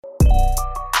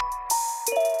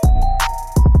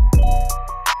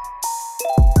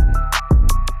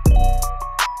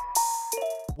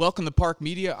Welcome to Park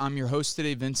Media. I'm your host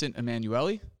today, Vincent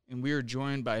Emanuele, and we are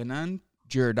joined by Anand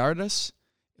Giridharadas,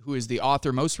 who is the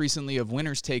author most recently of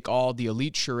Winners Take All, The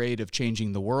Elite Charade of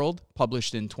Changing the World,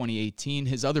 published in 2018.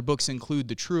 His other books include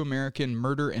The True American,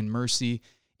 Murder and Mercy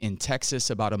in Texas,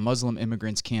 about a Muslim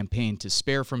immigrant's campaign to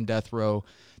spare from death row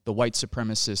the white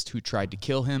supremacist who tried to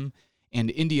kill him, and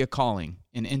India Calling,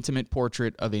 an intimate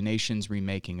portrait of a nation's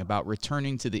remaking, about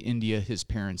returning to the India his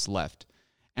parents left.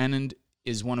 Anand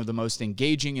is one of the most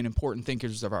engaging and important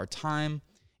thinkers of our time,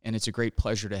 and it's a great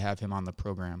pleasure to have him on the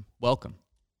program. Welcome.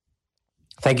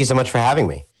 Thank you so much for having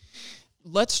me.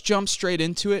 Let's jump straight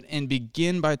into it and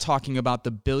begin by talking about the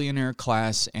billionaire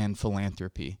class and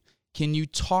philanthropy. Can you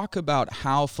talk about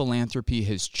how philanthropy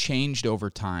has changed over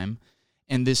time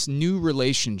and this new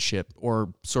relationship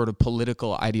or sort of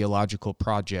political ideological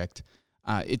project,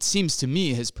 it seems to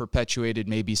me, has perpetuated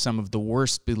maybe some of the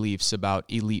worst beliefs about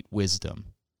elite wisdom?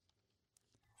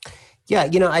 Yeah,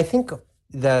 I think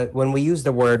when we use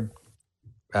the word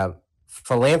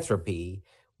philanthropy,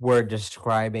 we're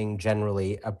describing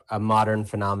generally a modern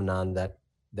phenomenon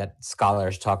that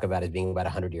scholars talk about as being about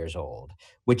 100 years old,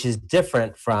 which is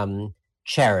different from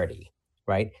charity,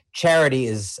 right? Charity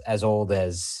is as old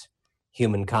as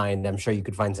humankind. I'm sure you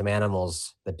could find some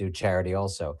animals that do charity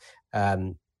also.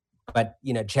 But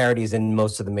charity is in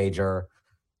most of the major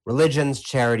religions.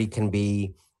 Charity can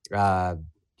be,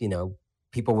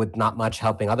 people with not much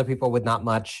helping other people with not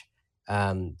much,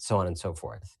 so on and so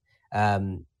forth.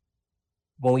 When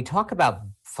we talk about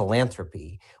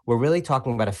philanthropy, we're really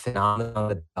talking about a phenomenon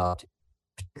that developed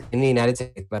in the United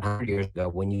States about 100 years ago,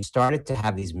 when you started to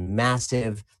have these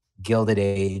massive Gilded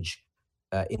Age,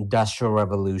 Industrial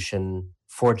Revolution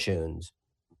fortunes.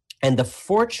 And the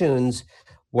fortunes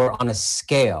were on a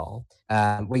scale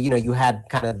where, you had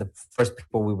kind of the first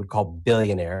people we would call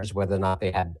billionaires, whether or not they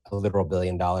had a literal $1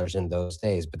 billion in those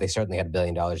days, but they certainly had $1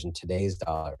 billion in today's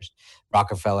dollars.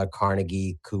 Rockefeller,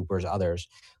 Carnegie, Cooper's, others,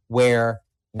 where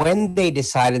when they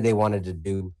decided they wanted to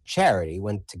do charity,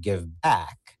 went to give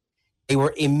back, they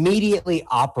were immediately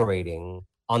operating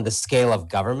on the scale of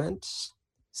government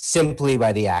simply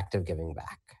by the act of giving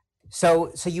back. So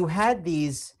you had,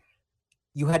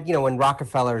 when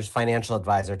Rockefeller's financial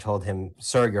advisor told him,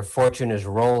 "Sir, your fortune is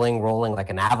rolling like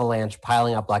an avalanche,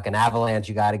 piling up like an avalanche.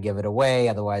 You got to give it away.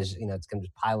 Otherwise, it's going to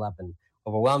just pile up and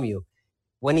overwhelm you."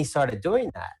 When he started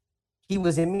doing that, he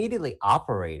was immediately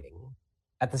operating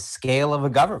at the scale of a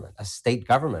government, a state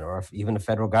government, or even a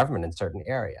federal government in certain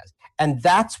areas. And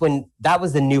that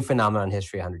was the new phenomenon in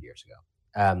history 100 years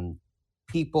ago.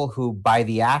 People who, by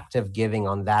the act of giving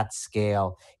on that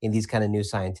scale in these kind of new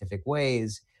scientific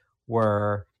ways,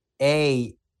 were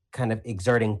kind of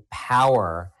exerting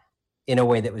power in a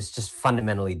way that was just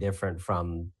fundamentally different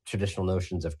from traditional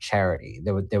notions of charity.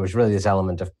 There was really this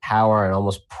element of power and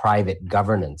almost private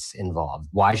governance involved.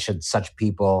 Why should such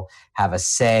people have a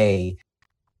say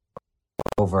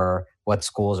over what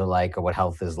schools are like or what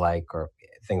health is like or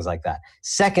things like that?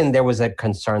 Second, there was a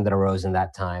concern that arose in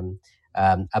that time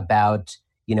about,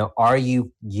 are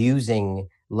you using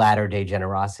latter-day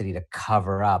generosity to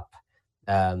cover up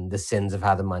the sins of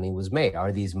how the money was made?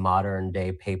 Are these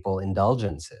modern-day papal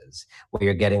indulgences where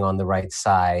you're getting on the right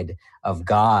side of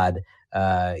God,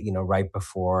 right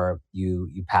before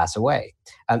you pass away?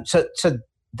 So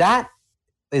that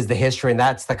is the history, and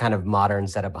that's the kind of modern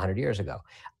setup 100 years ago.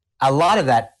 A lot of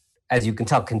that, as you can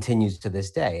tell, continues to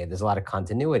this day. There's a lot of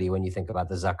continuity when you think about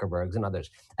the Zuckerbergs and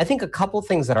others. I think a couple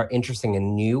things that are interesting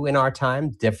and new in our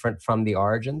time, different from the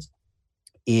origins,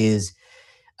 is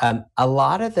a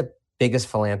lot of the biggest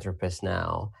philanthropists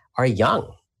now are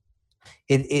young.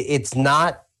 It's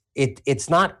not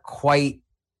quite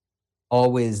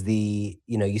always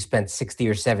you spent 60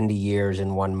 or 70 years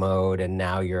in one mode and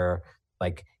now you're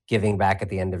like giving back at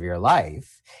the end of your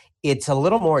life. It's a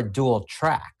little more dual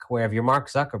track, where if you're Mark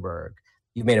Zuckerberg,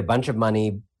 you've made a bunch of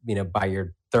money, by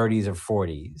your 30s or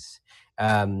 40s.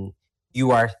 You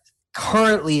are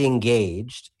currently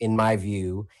engaged, in my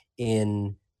view,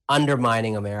 in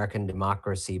undermining American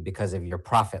democracy because of your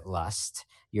profit lust,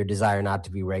 your desire not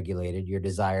to be regulated, your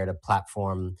desire to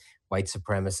platform white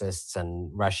supremacists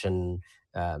and Russian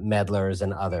meddlers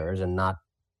and others and not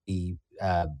be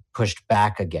pushed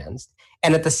back against.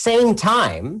 And at the same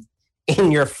time,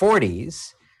 in your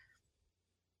 40s,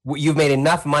 you've made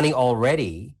enough money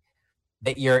already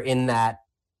that you're in that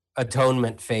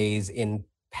atonement phase in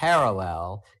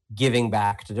parallel, giving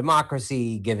back to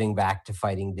democracy, giving back to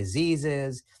fighting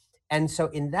diseases. And so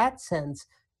in that sense,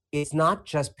 it's not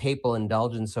just papal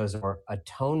indulgences or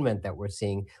atonement that we're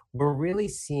seeing. We're really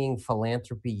seeing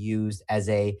philanthropy used as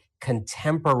a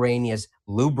contemporaneous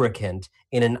lubricant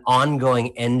in an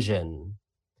ongoing engine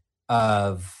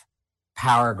of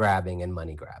power grabbing and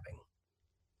money grabbing.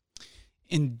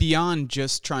 And beyond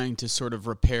just trying to sort of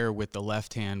repair with the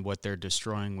left hand what they're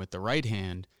destroying with the right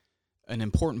hand, an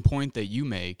important point that you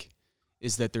make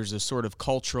is that there's a sort of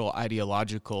cultural,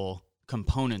 ideological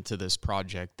component to this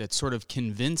project that sort of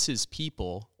convinces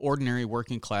people, ordinary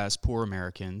working class, poor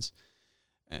Americans,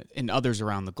 and others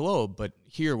around the globe, but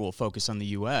here we'll focus on the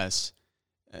U.S.,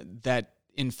 that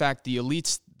in fact the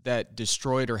elites that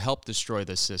destroyed or helped destroy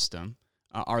the system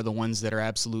are the ones that are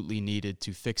absolutely needed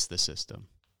to fix the system.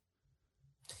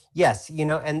 Yes,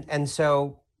 and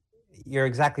so you're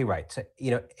exactly right. So,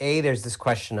 there's this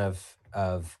question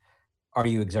of are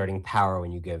you exerting power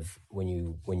when you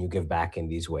give back in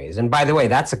these ways? And by the way,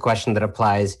 that's a question that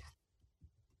applies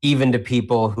even to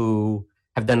people who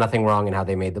have done nothing wrong in how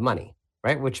they made the money,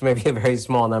 right? Which may be a very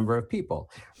small number of people,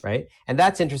 right? And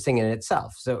that's interesting in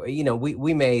itself. So,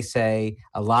 we may say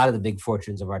a lot of the big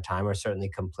fortunes of our time are certainly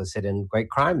complicit in great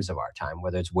crimes of our time,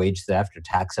 whether it's wage theft or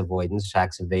tax avoidance,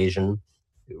 tax evasion,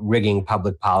 rigging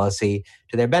public policy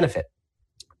to their benefit.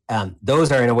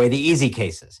 Those are, in a way, the easy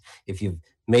cases. If you've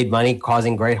made money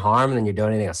causing great harm and then you're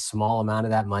donating a small amount of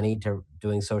that money to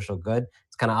doing social good,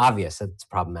 it's kind of obvious that it's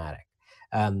problematic.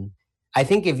 I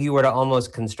think if you were to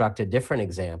almost construct a different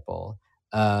example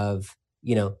of,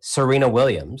 Serena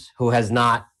Williams, who has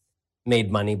not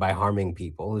made money by harming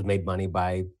people, who's made money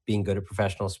by being good at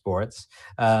professional sports,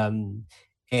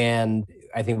 and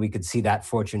I think we could see that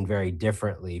fortune very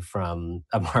differently from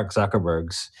Mark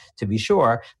Zuckerberg's, to be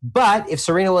sure. But if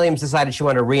Serena Williams decided she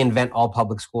wanted to reinvent all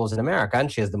public schools in America, and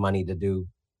she has the money to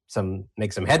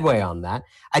make some headway on that,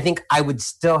 I think I would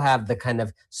still have the kind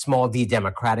of small d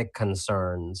democratic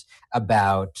concerns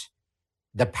about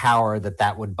the power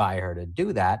that would buy her to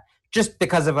do that, just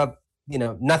because of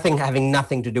having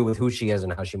nothing to do with who she is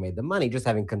and how she made the money, just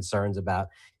having concerns about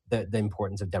the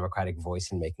importance of democratic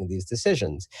voice in making these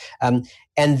decisions. And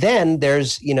then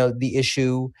there's, the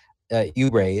issue you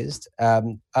raised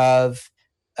of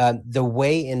the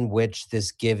way in which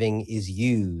this giving is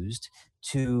used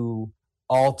to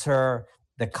alter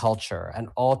the culture and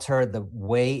alter the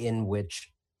way in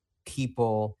which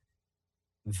people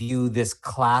view this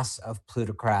class of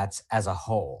plutocrats as a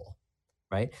whole.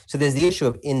 Right? So there's the issue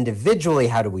of individually,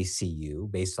 how do we see you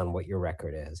based on what your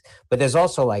record is? But there's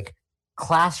also like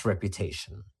class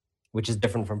reputation, which is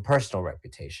different from personal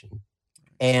reputation.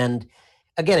 And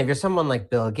again, if you're someone like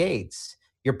Bill Gates,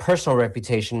 your personal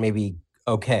reputation may be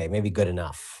okay, maybe good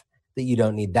enough that you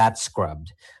don't need that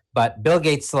scrubbed. But Bill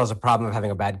Gates still has a problem of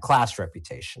having a bad class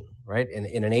reputation, right?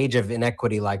 In an age of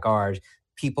inequity like ours,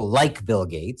 people like Bill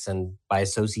Gates, and by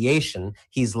association,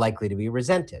 he's likely to be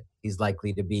resented. He's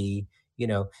likely to be,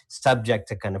 subject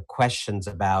to kind of questions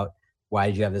about why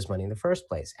did you have this money in the first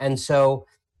place? And so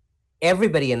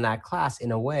everybody in that class,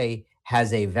 in a way,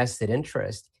 has a vested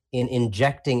interest in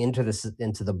injecting into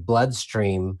the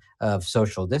bloodstream of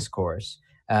social discourse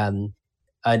an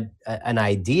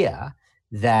idea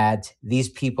that these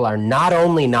people are not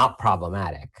only not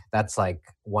problematic, that's like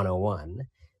 101,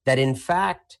 that in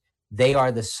fact they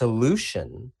are the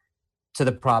solution to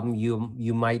the problem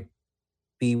you might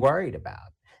be worried about.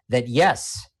 That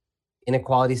yes,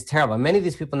 inequality is terrible. And many of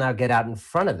these people now get out in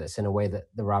front of this in a way that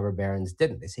the robber barons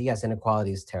didn't. They say, yes,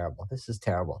 inequality is terrible. This is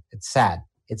terrible. It's sad.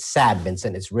 It's sad,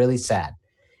 Vincent. It's really sad.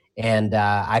 And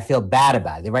I feel bad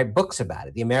about it. They write books about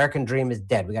it. The American dream is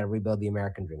dead. We got to rebuild the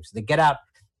American dream. So they get out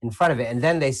in front of it. And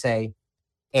then they say,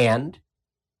 and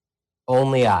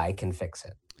only I can fix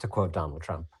it, to quote Donald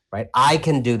Trump, right? I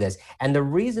can do this. And the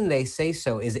reason they say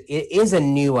so is it is a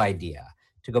new idea.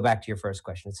 To go back to your first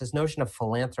question, it's this notion of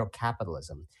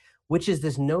philanthrocapitalism, which is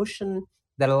this notion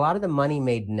that a lot of the money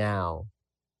made now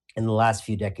in the last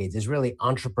few decades is really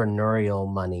entrepreneurial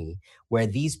money, where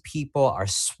these people are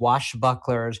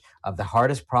swashbucklers of the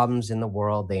hardest problems in the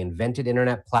world. They invented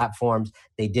internet platforms.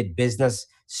 They did business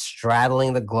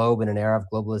straddling the globe in an era of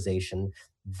globalization.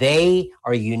 They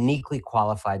are uniquely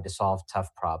qualified to solve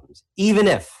tough problems, even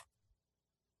if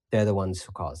they're the ones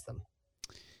who caused them.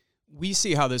 We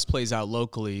see how this plays out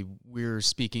locally. We're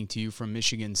speaking to you from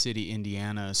Michigan City,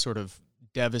 Indiana, sort of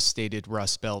devastated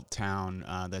Rust Belt town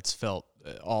that's felt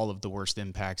all of the worst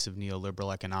impacts of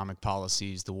neoliberal economic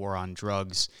policies, the war on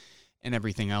drugs, and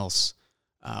everything else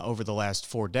over the last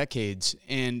 4 decades.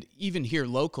 And even here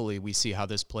locally, we see how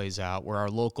this plays out, where our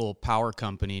local power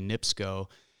company, NIPSCO,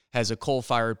 has a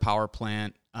coal-fired power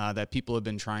plant that people have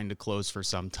been trying to close for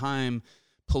some time,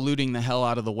 polluting the hell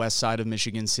out of the west side of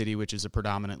Michigan City, which is a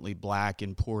predominantly black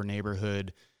and poor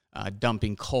neighborhood,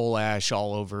 dumping coal ash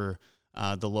all over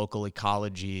the local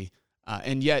ecology.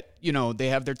 And yet, they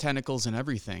have their tentacles in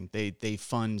everything. They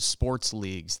fund sports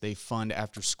leagues, they fund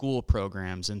after school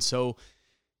programs. And so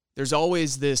there's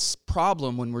always this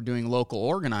problem when we're doing local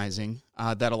organizing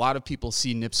that a lot of people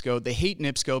see NIPSCO. They hate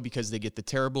NIPSCO because they get the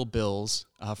terrible bills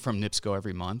from NIPSCO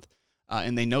every month,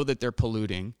 and they know that they're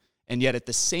polluting. And yet at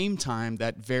the same time,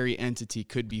 that very entity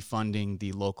could be funding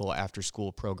the local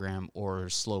after-school program or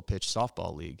slow-pitch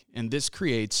softball league. And this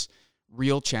creates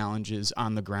real challenges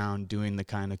on the ground doing the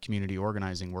kind of community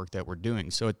organizing work that we're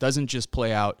doing. So it doesn't just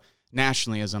play out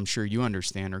nationally, as I'm sure you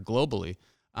understand, or globally,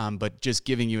 but just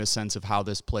giving you a sense of how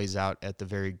this plays out at the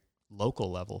very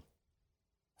local level.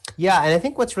 Yeah, and I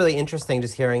think what's really interesting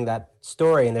just hearing that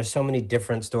story, and there's so many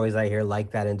different stories I hear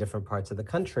like that in different parts of the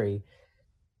country.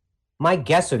 My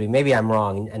guess would be, maybe I'm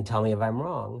wrong, and tell me if I'm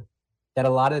wrong, that a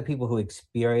lot of the people who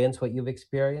experience what you've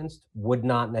experienced would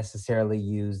not necessarily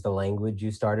use the language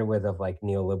you started with of like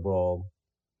neoliberal,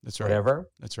 That's right. whatever.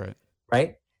 That's right.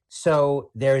 Right? So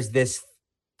there's this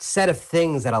set of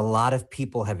things that a lot of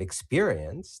people have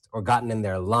experienced or gotten in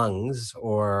their lungs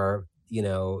or,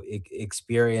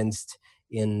 experienced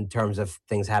in terms of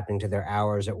things happening to their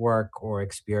hours at work or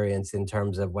experienced in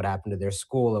terms of what happened to their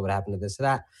school or what happened to this or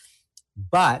that.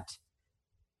 But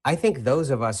I think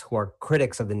those of us who are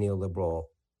critics of the neoliberal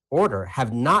order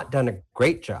have not done a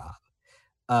great job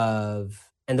of,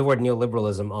 and the word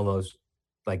neoliberalism almost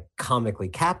like comically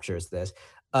captures this,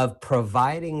 of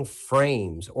providing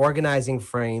frames, organizing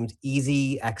frames,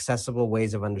 easy, accessible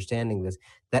ways of understanding this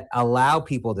that allow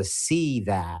people to see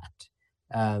that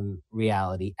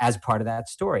reality as part of that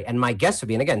story. And my guess would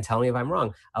be, and again, tell me if I'm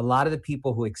wrong, a lot of the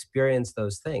people who experience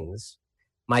those things,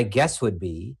 my guess would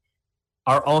be,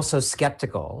 are also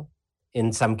skeptical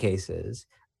in some cases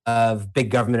of big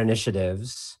government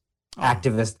initiatives,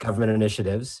 activist government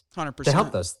initiatives 100%. to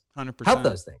help those 100%. help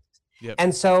those things. Yep.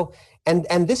 And so,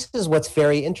 and this is what's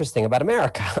very interesting about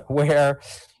America, where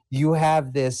you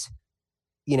have this,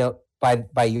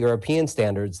 by European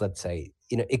standards, let's say,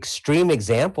 extreme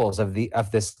examples of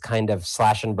this kind of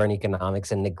slash and burn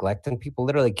economics and neglect, and people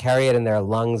literally carry it in their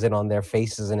lungs and on their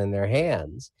faces and in their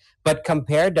hands. But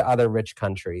compared to other rich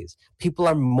countries, people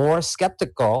are more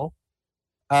skeptical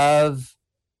of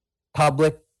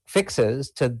public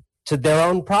fixes to their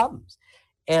own problems.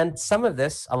 And some of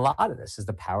this, a lot of this, is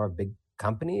the power of big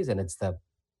companies, and it's the,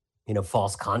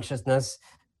 false consciousness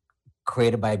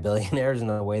created by billionaires in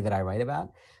the way that I write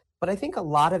about. But I think a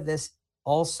lot of this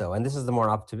also, and this is the more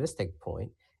optimistic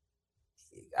point,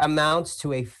 amounts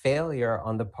to a failure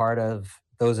on the part of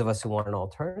those of us who want an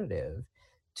alternative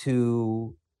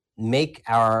to make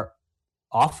our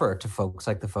offer to folks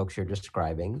like the folks you're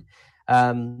describing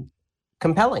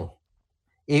compelling.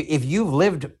 If you've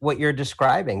lived what you're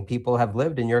describing, people have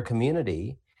lived in your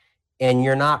community, and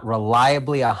you're not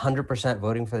reliably 100%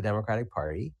 voting for the Democratic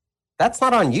Party, that's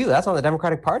not on you. That's on the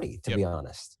Democratic Party, to be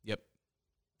honest. Yep.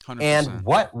 100%. And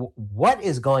what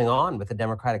is going on with the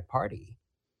Democratic Party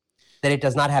that it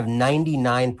does not have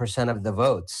 99% of the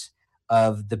votes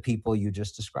of the people you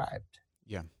just described?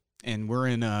 Yeah. And we're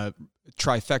in a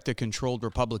trifecta-controlled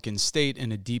Republican state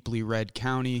in a deeply red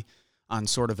county on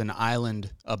sort of an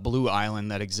island, a blue island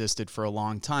that existed for a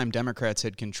long time. Democrats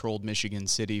had controlled Michigan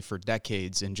City for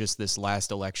decades, and just this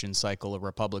last election cycle, a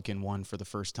Republican won for the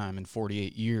first time in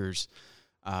 48 years.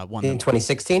 In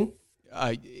 2016?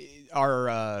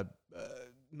 Our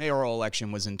mayoral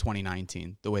election was in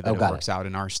 2019, the way that it works out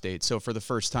in our state. So for the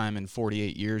first time in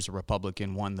 48 years, a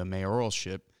Republican won the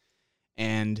mayoralship,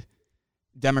 and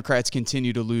Democrats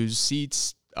continue to lose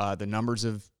seats. The numbers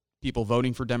of people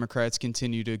voting for Democrats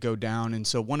continue to go down. And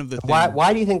so one of the things...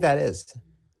 Why do you think that is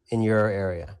in your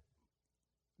area?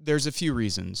 There's a few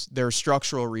reasons. There are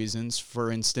structural reasons.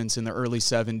 For instance, in the early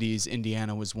 70s,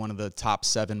 Indiana was one of the top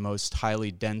 7 most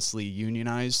highly densely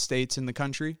unionized states in the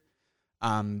country.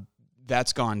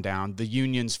 That's gone down. The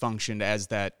unions functioned as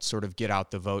that sort of get out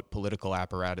the vote political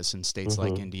apparatus in states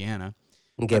like Indiana.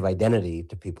 And gave identity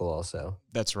to people also.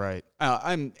 That's right.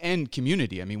 And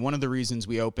community. I mean, one of the reasons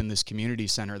we opened this community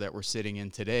center that we're sitting in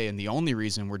today, and the only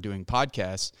reason we're doing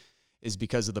podcasts, is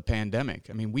because of the pandemic.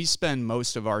 I mean, we spend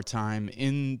most of our time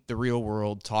in the real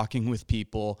world talking with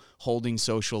people, holding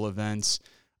social events,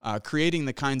 creating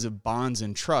the kinds of bonds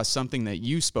and trust, something that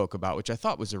you spoke about, which I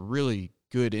thought was a really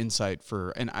good insight for,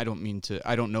 and I don't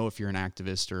know if you're an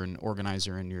activist or an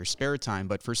organizer in your spare time,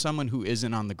 but for someone who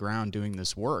isn't on the ground doing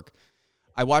this work,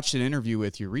 I watched an interview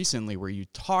with you recently where you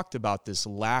talked about this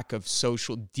lack of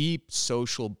deep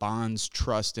social bonds,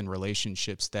 trust, and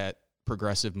relationships that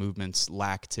progressive movements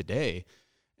lack today.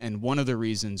 And one of the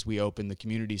reasons we opened the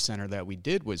community center that we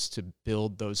did was to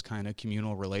build those kind of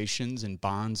communal relations and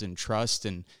bonds and trust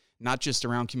and not just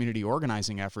around community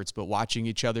organizing efforts, but watching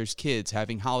each other's kids,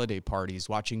 having holiday parties,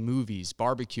 watching movies,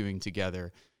 barbecuing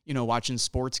together, watching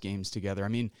sports games together. I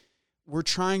mean, we're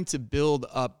trying to build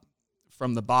up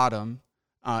from the bottom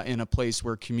in a place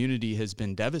where community has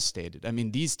been devastated. I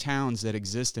mean, these towns that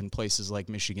exist in places like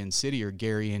Michigan City or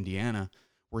Gary, Indiana,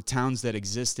 were towns that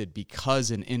existed because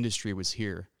an industry was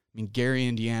here. I mean, Gary,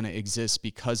 Indiana exists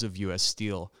because of U.S.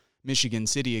 Steel. Michigan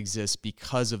City exists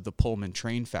because of the Pullman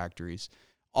train factories.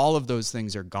 All of those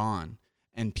things are gone,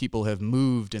 and people have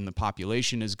moved, and the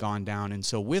population has gone down. And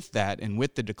so with that, and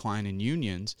with the decline in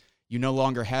unions, you no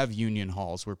longer have union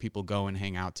halls where people go and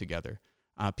hang out together.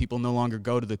 People no longer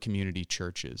go to the community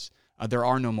churches. There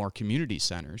are no more community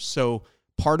centers. So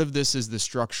part of this is the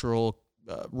structural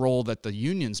role that the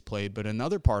unions played, but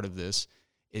another part of this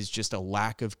is just a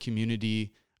lack of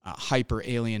community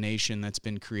hyper-alienation that's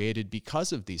been created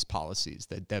because of these policies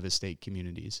that devastate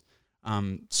communities.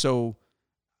 So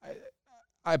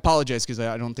I apologize because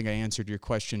I don't think I answered your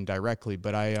question directly,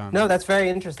 but No, that's very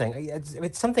interesting.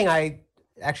 It's something I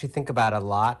actually think about a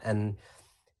lot, and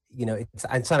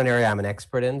it's not an area I'm an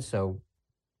expert in, so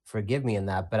forgive me in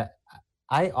that. But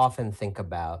I often think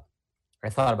about, or I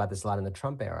thought about this a lot in the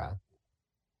Trump era,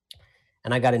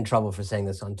 and I got in trouble for saying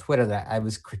this on Twitter, that I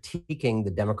was critiquing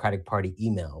the Democratic Party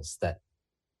emails that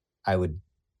I would,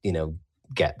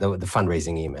 get, the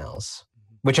fundraising emails,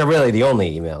 which are really the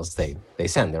only emails they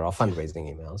send. They're all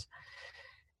fundraising emails.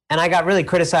 And I got really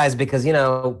criticized because,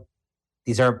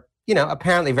 these are,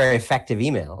 apparently very effective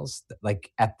emails.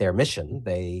 Like, at their mission,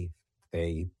 they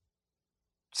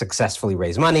successfully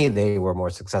raise money. They were more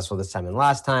successful this time than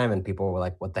last time. And people were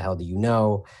like, what the hell do you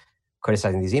know?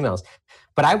 Criticizing these emails.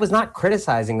 But I was not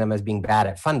criticizing them as being bad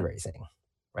at fundraising,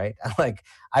 right? Like,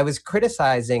 I was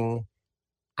criticizing,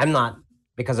 I'm not,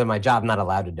 because of my job, not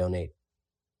allowed to donate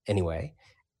anyway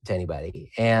to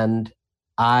anybody. And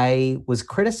I was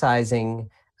criticizing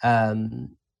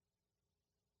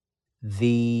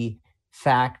the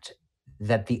fact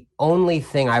that the only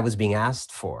thing I was being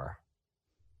asked for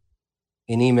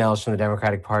in emails from the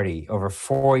Democratic Party over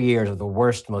 4 years of the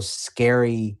worst, most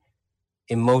scary,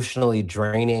 emotionally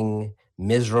draining,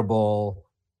 miserable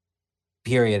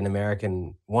period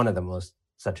in one of the most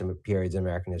such periods in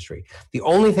American history. The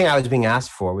only thing I was being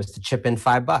asked for was to chip in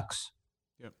 $5.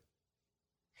 Yep.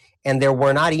 And there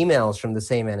were not emails from the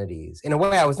same entities. In a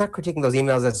way, I was not critiquing those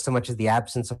emails as so much as the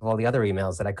absence of all the other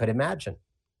emails that I could imagine.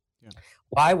 Yeah.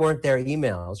 Why weren't there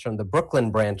emails from the Brooklyn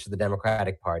branch of the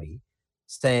Democratic Party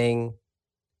saying,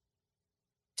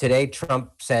 today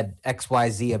Trump said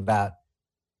XYZ about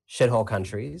shithole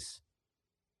countries,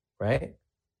 right?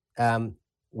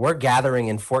 We're gathering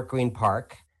in Fort Greene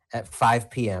Park at 5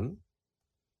 p.m.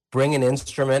 Bring an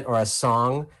instrument or a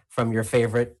song from your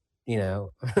favorite,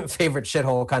 favorite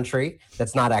shithole country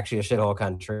that's not actually a shithole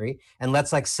country, and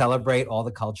let's celebrate all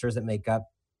the cultures that make up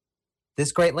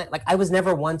this great land. Like, I was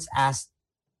never once asked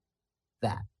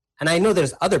that. And I know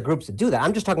there's other groups that do that.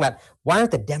 I'm just talking about, why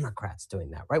aren't the Democrats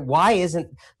doing that, right? Why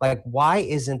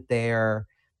isn't there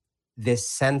this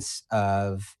sense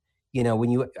of,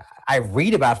 I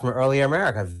read about from earlier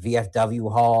America, VFW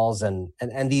halls and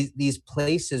these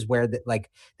places where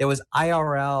there was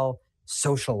IRL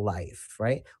social life,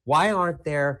 right? Why aren't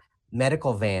there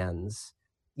medical vans,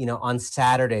 on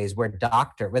Saturdays where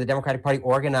the Democratic Party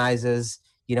organizes,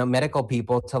 medical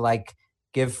people to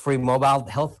give free mobile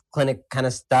health clinic kind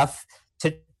of stuff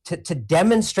to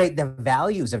demonstrate the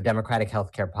values of democratic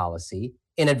healthcare policy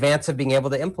in advance of being able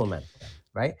to implement them,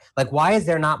 right? Why is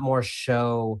there not more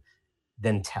show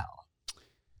than tell?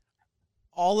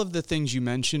 All of the things you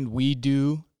mentioned, we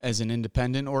do as an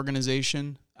independent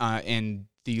organization, and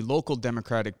the local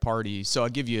Democratic Party. So I'll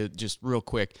give you just real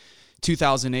quick.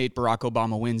 2008, Barack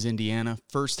Obama wins Indiana.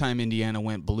 First time Indiana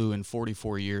went blue in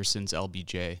 44 years since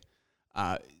LBJ.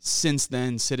 Since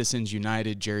then, Citizens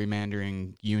United,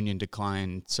 gerrymandering, union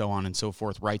decline, so on and so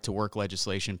forth, right to work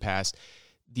legislation passed.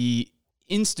 The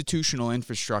institutional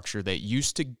infrastructure that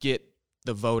used to get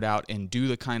the vote out and do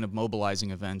the kind of mobilizing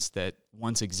events that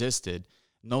once existed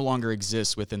no longer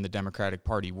exists within the Democratic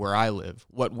Party where I live.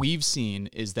 What we've seen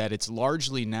is that it's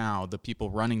largely now the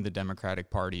people running the Democratic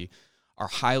Party are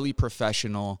highly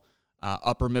professional,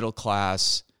 upper middle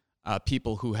class,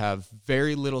 people who have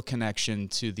very little connection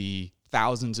to the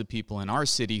thousands of people in our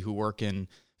city who work in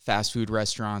fast food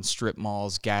restaurants, strip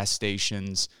malls, gas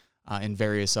stations, and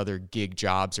various other gig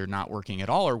jobs, or not working at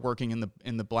all, or working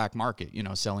in the black market,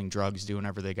 selling drugs, doing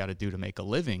whatever they got to do to make a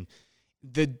living.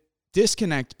 The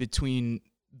disconnect between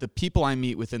the people I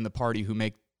meet within the party who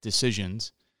make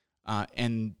decisions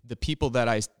and the people that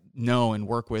I know and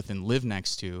work with and live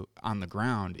next to on the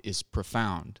ground is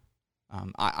profound.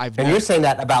 And you're saying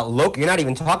that about local. You're not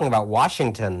even talking about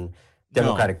Washington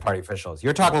Democratic Party officials.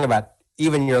 You're talking about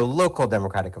even your local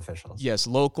Democratic officials. Yes,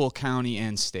 local, county,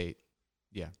 and state.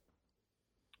 Yeah.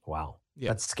 Wow. Yeah.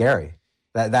 That's scary.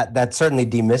 That certainly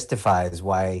demystifies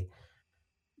why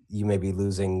you may be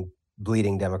losing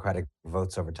bleeding Democratic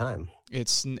votes over time.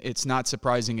 It's not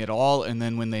surprising at all. And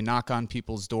then when they knock on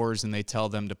people's doors and they tell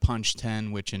them to punch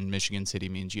 10, which in Michigan City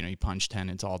means, you punch 10,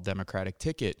 it's all Democratic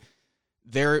ticket.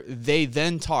 They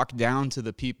then talk down to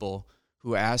the people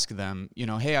who ask them,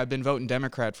 hey, I've been voting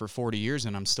Democrat for 40 years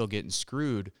and I'm still getting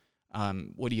screwed.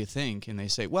 What do you think? And they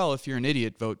say, well, if you're an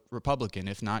idiot, vote Republican.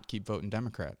 If not, keep voting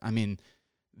Democrat. I mean,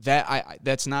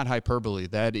 that's not hyperbole.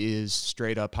 That is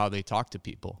straight up how they talk to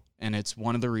people. And it's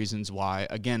one of the reasons why,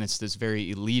 again, it's this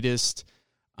very elitist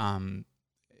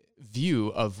view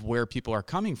of where people are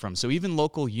coming from. So even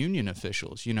local union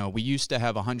officials, we used to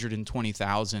have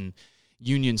 120,000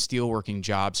 union steelworking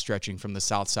jobs stretching from the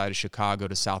south side of Chicago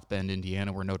to South Bend,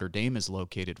 Indiana, where Notre Dame is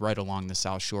located, right along the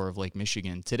south shore of Lake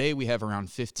Michigan. Today, we have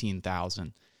around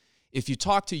 15,000. If you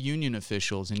talk to union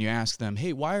officials and you ask them,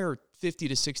 hey, why are 50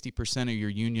 to 60% of your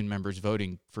union members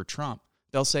voting for Trump?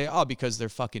 They'll say, oh, because they're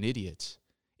fucking idiots.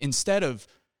 Instead of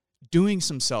doing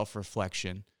some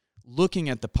self-reflection, looking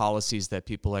at the policies that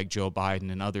people like Joe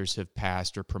Biden and others have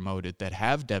passed or promoted that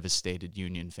have devastated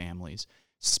union families,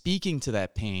 speaking to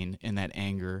that pain and that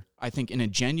anger, I think in a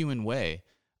genuine way.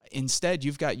 Instead,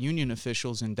 you've got union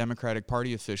officials and Democratic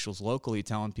Party officials locally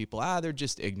telling people, they're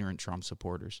just ignorant Trump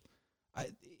supporters.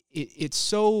 It's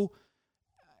so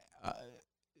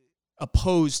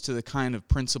opposed to the kind of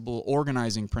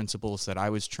organizing principles that I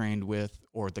was trained with,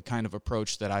 or the kind of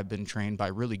approach that I've been trained by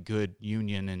really good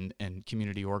union and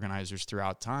community organizers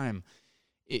throughout time.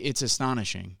 It's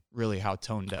astonishing, really, how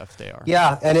tone deaf they are.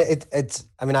 Yeah, and it's.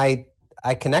 I mean,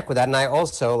 I connect with that, and I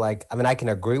also I can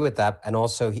agree with that, and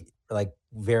also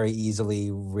very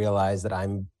easily realize that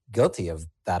I'm guilty of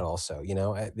that also.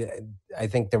 I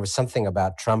think there was something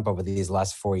about Trump over these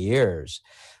last 4 years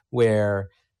where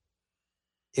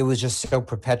it was just so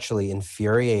perpetually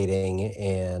infuriating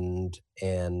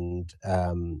and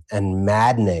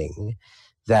maddening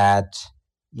that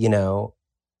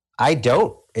I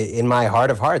don't, in my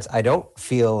heart of hearts, I don't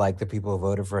feel like the people who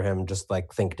voted for him just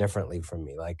think differently from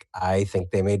me. I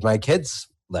think they made my kids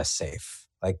less safe.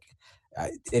 It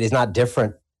is not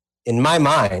different in my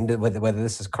mind, whether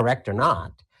this is correct or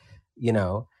not.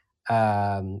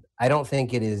 I don't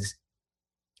think it is.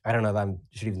 I don't know if I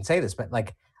should even say this, but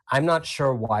I'm not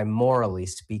sure why, morally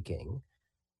speaking,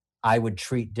 I would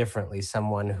treat differently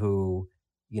someone who,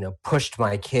 pushed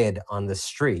my kid on the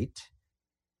street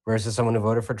versus someone who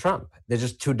voted for Trump. They're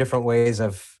just two different ways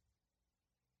of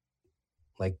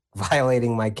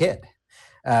violating my kid.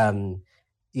 And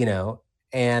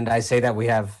I say that we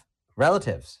have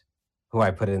relatives who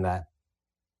I put in that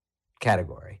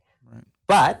category. Right.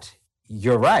 But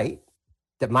you're right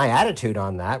that my attitude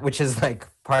on that, which is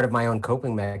part of my own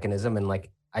coping mechanism, and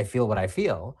I feel what I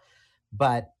feel,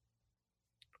 but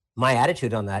my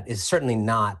attitude on that is certainly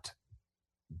not,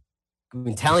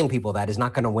 telling people that is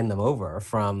not going to win them over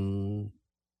from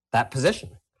that position.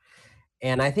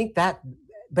 And I think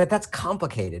that's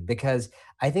complicated, because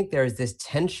I think there is this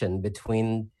tension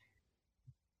between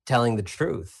telling the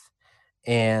truth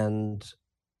and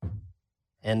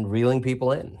reeling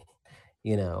people in,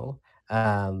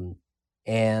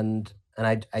 and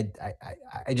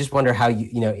I just wonder how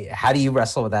how do you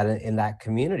wrestle with that in that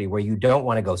community where you don't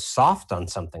want to go soft on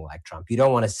something like Trump? You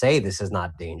don't want to say this is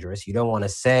not dangerous. You don't want to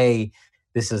say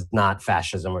this is not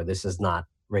fascism or this is not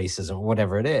racism,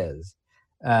 whatever it is.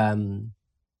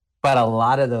 But a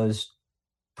lot of those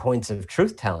points of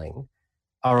truth telling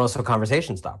are also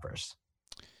conversation stoppers.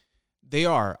 They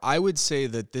are. I would say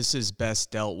that this is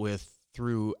best dealt with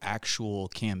through actual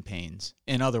campaigns.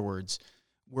 In other words,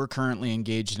 we're currently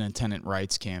engaged in a tenant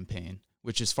rights campaign,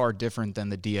 which is far different than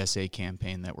the DSA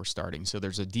campaign that we're starting. So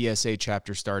there's a DSA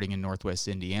chapter starting in Northwest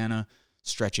Indiana,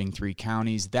 stretching 3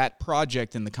 counties. That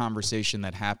project and the conversation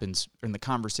that happens, and the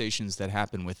conversations that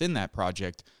happen within that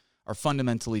project, are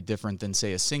fundamentally different than,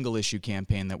 say, a single issue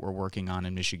campaign that we're working on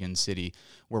in Michigan City,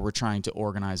 where we're trying to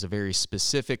organize a very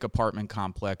specific apartment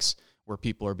complex where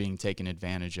people are being taken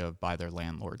advantage of by their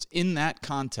landlords. In that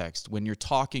context, when you're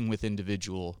talking with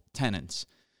individual tenants,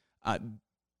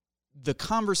 the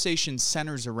conversation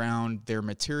centers around their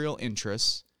material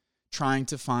interests, trying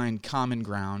to find common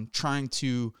ground, trying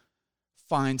to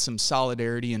find some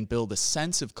solidarity and build a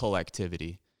sense of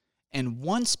collectivity. And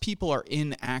once people are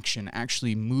in action,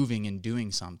 actually moving and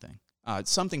doing something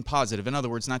positive, in other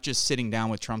words, not just sitting down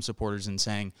with Trump supporters and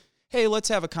saying, hey, let's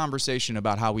have a conversation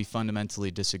about how we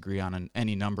fundamentally disagree on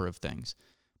any number of things,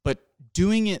 but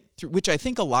doing it through, which I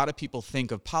think a lot of people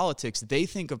think of politics. They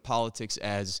think of politics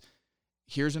as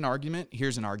here's an argument,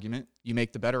 you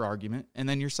make the better argument, and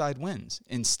then your side wins.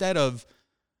 Instead of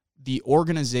the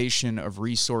organization of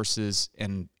resources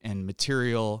and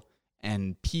material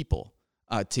and people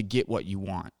to get what you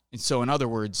want. And so in other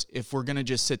words, if we're going to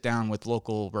just sit down with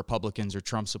local Republicans or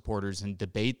Trump supporters and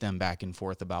debate them back and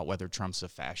forth about whether Trump's a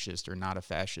fascist or not a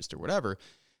fascist or whatever,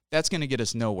 that's going to get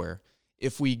us nowhere.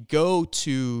 If we go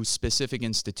to specific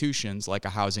institutions like a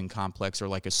housing complex or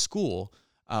like a school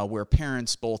where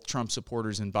parents, both Trump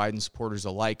supporters and Biden supporters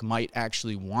alike, might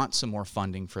actually want some more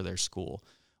funding for their school,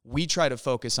 we try to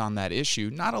focus on that issue,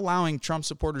 not allowing Trump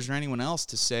supporters or anyone else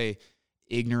to say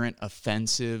ignorant,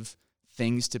 offensive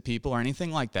things to people or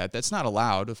anything like that. That's not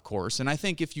allowed, of course. And I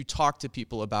think if you talk to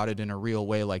people about it in a real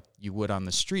way like you would on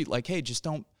the street, like, hey, just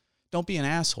don't be an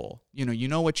asshole. You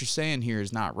know what you're saying here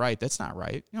is not right. That's not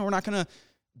right. We're not going to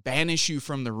banish you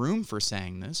from the room for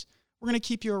saying this. We're going to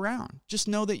keep you around. Just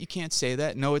know that you can't say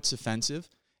that. Know it's offensive.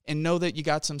 And know that you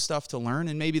got some stuff to learn.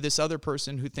 And maybe this other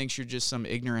person who thinks you're just some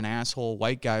ignorant asshole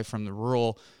white guy from the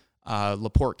rural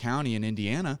LaPorte County in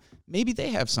Indiana, maybe they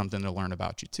have something to learn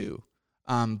about you too.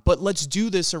 But let's do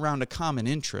this around a common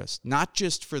interest, not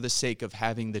just for the sake of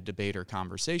having the debate or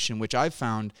conversation, which I've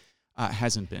found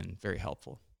hasn't been very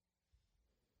helpful.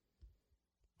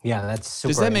 Yeah, that's super.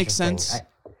 Does that make sense?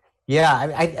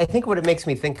 I think what it makes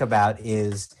me think about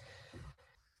is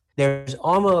there's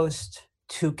almost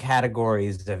two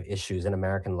categories of issues in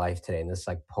American life today in this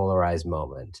like polarized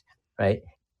moment, right?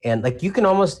 And like you can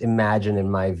almost imagine, in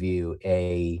my view,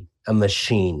 a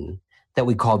machine that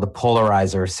we call the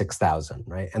Polarizer 6000,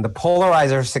 right? And the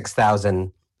Polarizer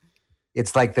 6000,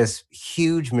 it's like this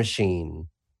huge machine,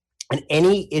 and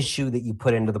any issue that you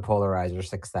put into the Polarizer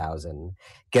 6000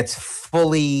 gets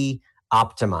fully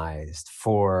optimized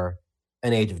for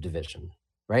an age of division,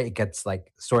 right? It gets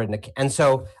like sorted and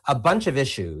so a bunch of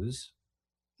issues,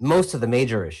 most of the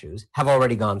major issues, have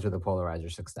already gone through the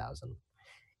Polarizer 6000.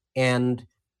 And,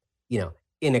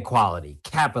 inequality,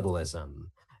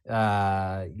 capitalism,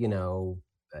 healthcare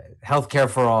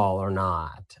for all or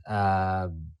not,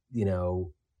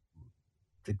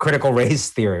 the critical race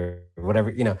theory,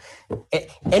 whatever,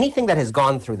 anything that has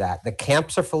gone through that, the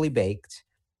camps are fully baked.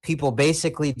 People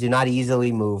basically do not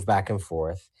easily move back and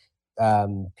forth.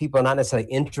 People are not necessarily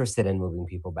interested in moving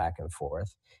people back and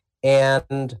forth.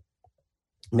 And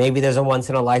maybe there's a once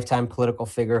in a lifetime political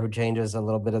figure who changes a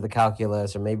little bit of the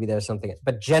calculus, or maybe there's something,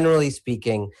 but generally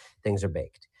speaking, things are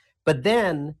baked. But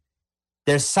then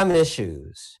there's some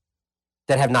issues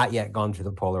that have not yet gone through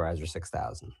the Polarizer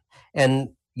 6000. And,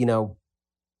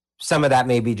 some of that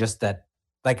may be just that,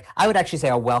 like, I would actually say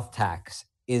a wealth tax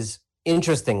is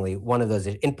interestingly one of those,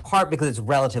 in part because it's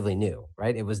relatively new,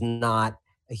 right? It was not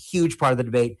a huge part of the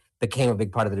debate, became a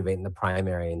big part of the debate in the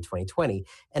primary in 2020.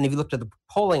 And if you looked at the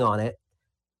polling on it,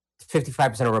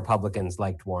 55% of Republicans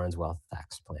liked Warren's wealth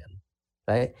tax plan,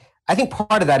 right? I think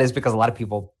part of that is because a lot of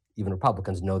people, even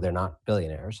Republicans, know they're not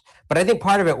billionaires. But I think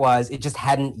part of it was it just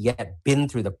hadn't yet been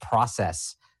through the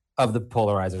process of the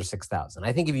Polarizer 6000.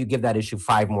 I think if you give that issue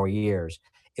 5 more years,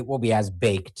 it will be as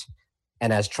baked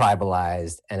and as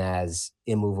tribalized and as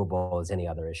immovable as any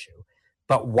other issue.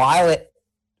 But while it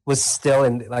was still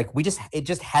in, like, it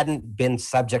just hadn't been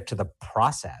subject to the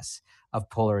process of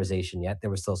polarization yet, there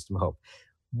was still some hope.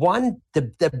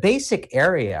 The basic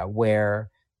area where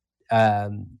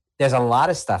there's a lot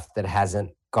of stuff that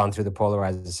hasn't gone through the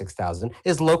Polarizer 6000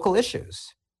 is local issues.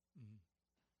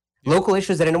 Local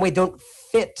issues that in a way don't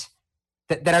fit,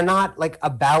 that are not like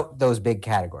about those big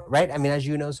categories, right? I mean, as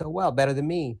you know so well, better than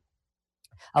me,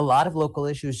 a lot of local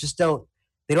issues just don't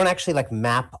actually like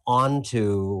map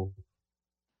onto,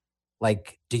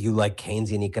 like, do you like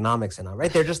Keynesian economics and all,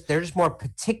 right? They're just more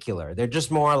particular. They're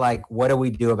just more like, what do we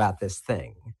do about this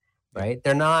thing, right?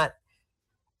 They're not.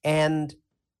 And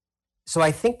so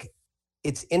I think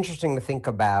it's interesting to think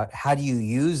about how do you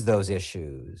use those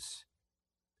issues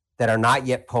that are not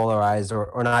yet polarized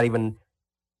or not even,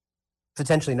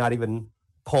 potentially not even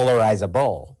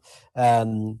polarizable.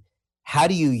 How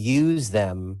do you use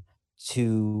them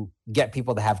to get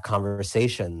people to have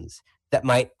conversations that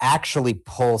might actually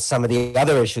pull some of the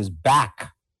other issues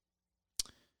back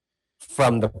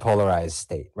from the polarized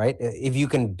state, right? If you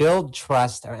can build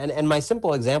trust, and my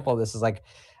simple example of this is like,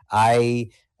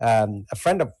 a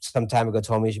friend of some time ago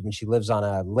told me when she lives on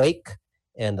a lake,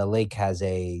 and the lake has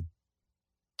a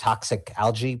toxic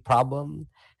algae problem,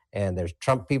 and there's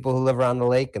Trump people who live around the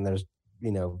lake, and there's,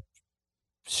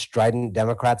 strident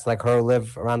Democrats like her who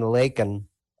live around the lake, and,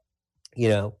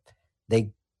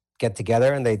 they get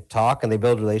together and they talk and they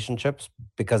build relationships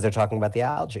because they're talking about the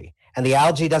algae. And the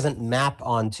algae doesn't map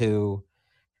onto,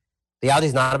 the algae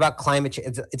is not about climate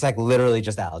change. It's like literally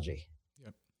just algae.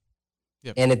 Yep.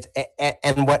 Yep.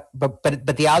 And but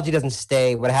the algae doesn't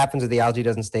stay. What happens is the algae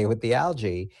doesn't stay with the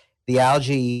algae. The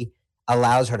algae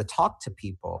allows her to talk to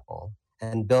people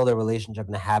and build a relationship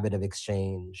and a habit of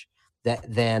exchange that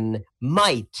then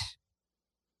might,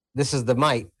 this is the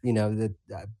might, the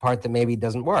part that maybe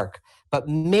doesn't work, but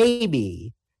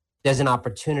maybe there's an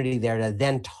opportunity there to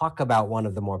then talk about one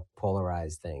of the more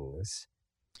polarized things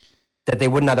that they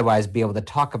wouldn't otherwise be able to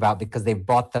talk about because they've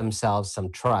bought themselves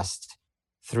some trust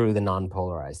through the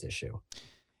non-polarized issue.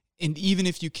 And even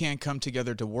if you can't come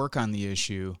together to work on the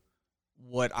issue,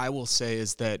 what I will say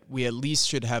is that we at least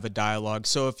should have a dialogue.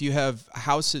 So if you have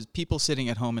people sitting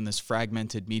at home in this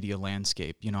fragmented media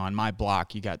landscape, on my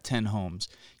block, you got 10 homes.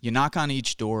 You knock on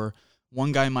each door.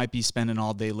 One guy might be spending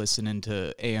all day listening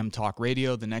to AM talk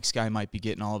radio. The next guy might be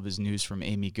getting all of his news from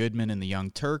Amy Goodman and the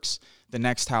Young Turks. The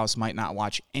next house might not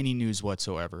watch any news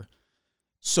whatsoever.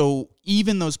 So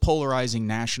even those polarizing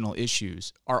national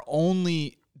issues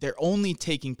they're only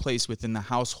taking place within the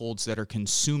households that are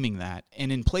consuming that.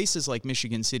 And in places like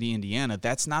Michigan City, Indiana,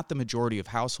 that's not the majority of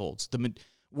households.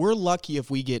 We're lucky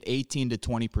if we get 18 to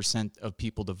 20% of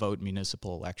people to vote in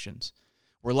municipal elections.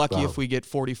 We're lucky if we get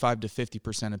 45 to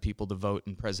 50% of people to vote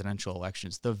in presidential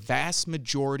elections. The vast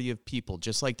majority of people,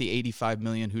 just like the 85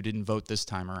 million who didn't vote this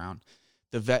time around,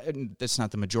 that's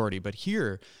not the majority, but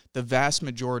here, the vast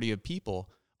majority of people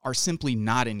are simply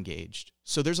not engaged.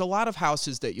 So there's a lot of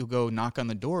houses that you'll go knock on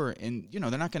the door and,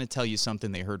 they're not going to tell you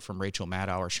something they heard from Rachel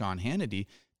Maddow or Sean Hannity.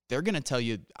 They're going to tell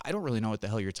you, I don't really know what the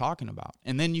hell you're talking about.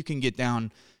 And then you can get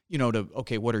down, to,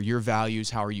 okay, what are your values?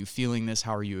 How are you feeling this?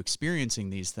 How are you experiencing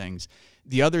these things?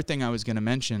 The other thing I was going to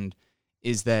mention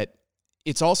is that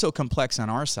it's also complex on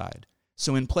our side.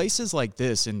 So in places like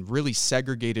this, in really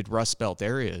segregated Rust Belt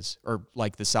areas, or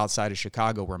like the south side of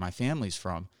Chicago where my family's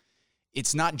from,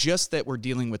 it's not just that we're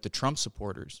dealing with the Trump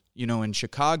supporters. In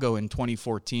Chicago in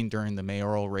 2014 during the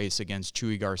mayoral race against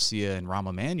Chuy Garcia and Rahm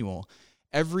Emanuel,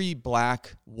 every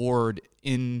ward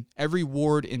in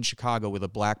Chicago with a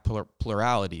black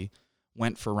plurality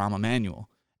went for Rahm Emanuel.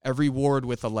 Every ward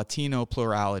with a Latino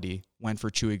plurality went for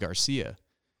Chuy Garcia.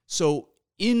 So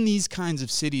in these kinds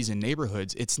of cities and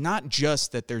neighborhoods, it's not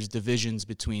just that there's divisions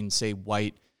between, say,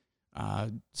 white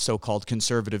so-called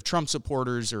conservative Trump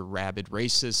supporters or rabid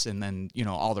racists and then,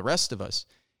 all the rest of us.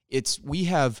 We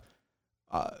have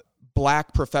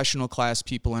black professional class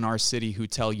people in our city who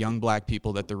tell young black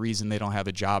people that the reason they don't have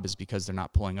a job is because they're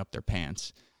not pulling up their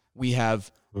pants. We have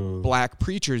black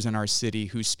preachers in our city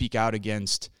who speak out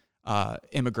against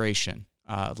immigration,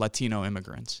 Latino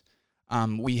immigrants.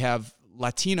 We have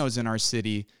Latinos in our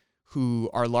city who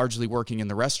are largely working in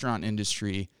the restaurant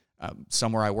industry,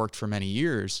 somewhere I worked for many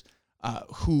years,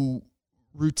 who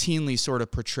routinely sort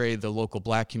of portray the local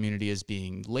black community as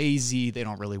being lazy. They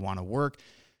don't really want to work.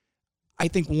 I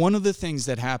think one of the things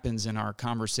that happens in our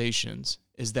conversations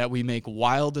is that we make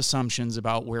wild assumptions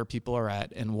about where people are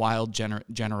at and wild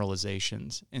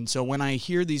generalizations. And so when I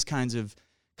hear these kinds of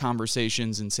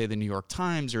conversations in, say, the New York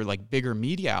Times or like bigger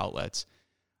media outlets,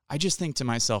 I just think to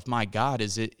myself, my God,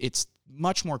 it's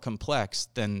much more complex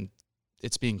than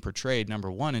it's being portrayed, number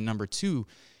one. And number two,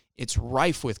 it's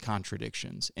rife with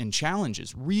contradictions and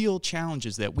challenges, real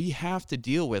challenges that we have to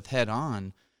deal with head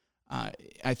on,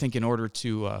 I think, in order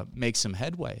to make some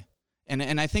headway.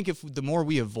 And I think the more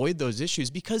we avoid those issues,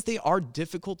 because they are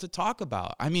difficult to talk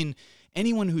about. I mean,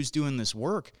 anyone who's doing this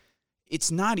work,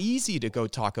 it's not easy to go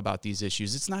talk about these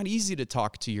issues. It's not easy to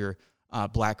talk to your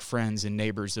black friends and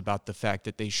neighbors about the fact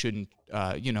that they shouldn't,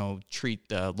 treat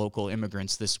the local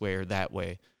immigrants this way or that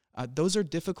way. Those are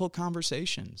difficult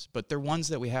conversations, but they're ones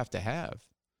that we have to have.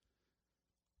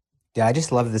 Yeah, I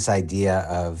just love this idea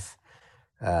of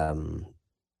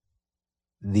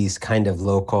these kind of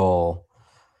local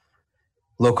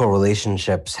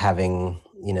relationships having,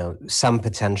 some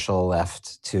potential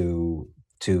left to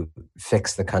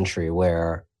fix the country,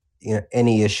 where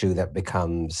any issue that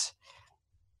becomes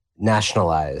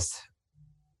nationalized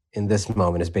in this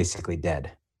moment is basically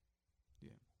dead.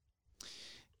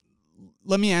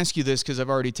 Let me ask you this, because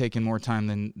I've already taken more time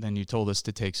than you told us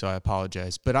to take, so I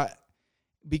apologize. But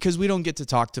because we don't get to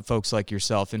talk to folks like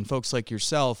yourself, and folks like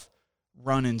yourself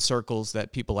run in circles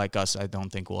that people like us, I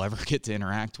don't think we'll ever get to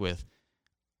interact with.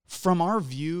 From our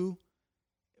view,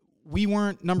 we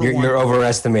weren't one. You're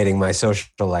overestimating my social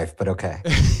life, but okay.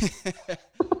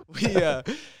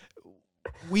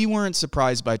 We weren't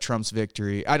surprised by Trump's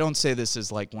victory. I don't say this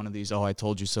as like one of these, oh, I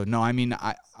told you so. No, I mean,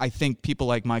 I think people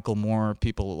like Michael Moore,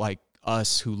 people like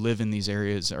us who live in these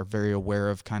areas are very aware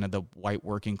of kind of the white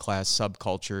working class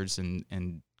subcultures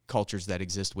and cultures that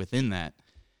exist within that.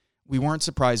 We weren't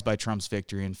surprised by Trump's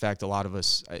victory. In fact, a lot of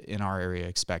us in our area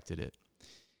expected it.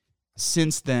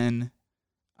 Since then,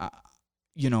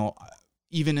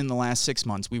 even in the last 6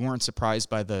 months, we weren't surprised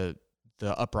by the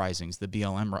uprisings, the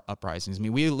BLM uprisings. I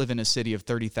mean, we live in a city of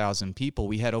 30,000 people.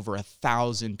 We had over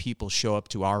 1,000 people show up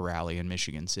to our rally in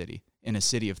Michigan City, in a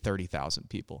city of 30,000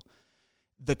 people.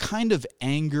 The kind of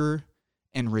anger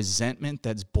and resentment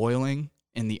that's boiling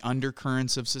in the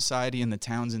undercurrents of society in the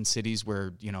towns and cities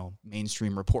where,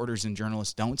 mainstream reporters and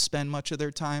journalists don't spend much of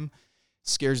their time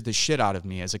scares the shit out of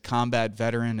me as a combat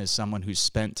veteran, as someone who's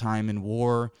spent time in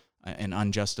war, an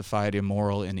unjustified,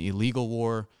 immoral, and illegal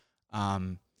war.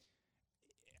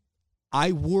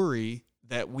 I worry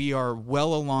that we are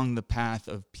well along the path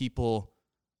of people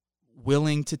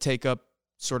willing to take up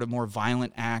sort of more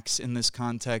violent acts in this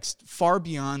context, far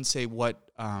beyond, say, what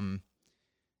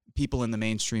people in the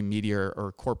mainstream media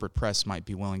or corporate press might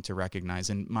be willing to recognize.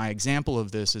 And my example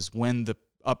of this is when the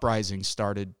uprising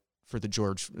started for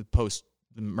post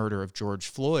the murder of George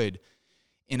Floyd.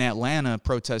 In Atlanta,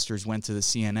 protesters went to the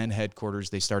CNN headquarters.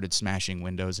 They started smashing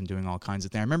windows and doing all kinds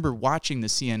of things. I remember watching the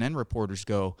CNN reporters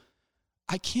go,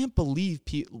 I can't believe,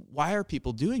 why are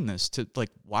people doing this?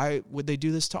 Why would they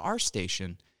do this to our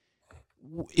station?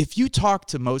 If you talk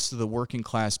to most of the working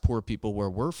class poor people where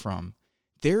we're from,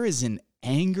 there is an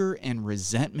anger and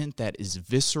resentment that is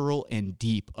visceral and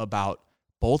deep about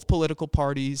both political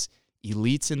parties,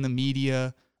 elites in the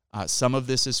media. Some of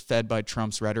this is fed by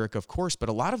Trump's rhetoric, of course, but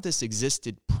a lot of this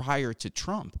existed prior to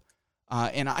Trump.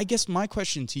 And I guess my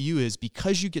question to you is,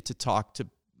 because you get to talk to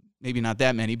maybe not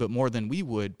that many, but more than we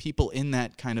would, people in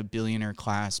that kind of billionaire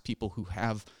class, people who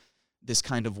have this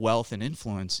kind of wealth and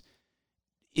influence,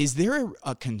 is there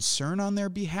a concern on their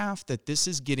behalf that this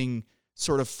is getting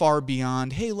sort of far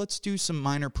beyond, hey, let's do some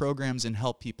minor programs and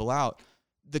help people out?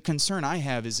 The concern I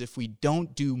have is if we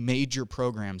don't do major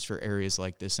programs for areas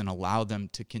like this and allow them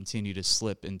to continue to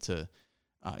slip into,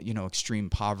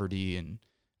 extreme poverty and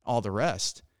all the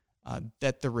rest,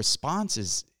 that the response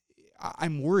is,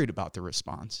 I'm worried about the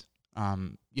response.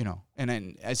 And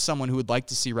as someone who would like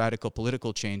to see radical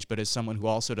political change, but as someone who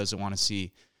also doesn't want to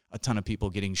see a ton of people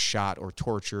getting shot or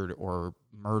tortured or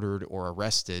murdered or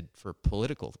arrested for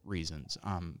political reasons.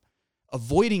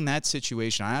 Avoiding that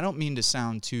situation, I don't mean to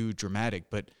sound too dramatic,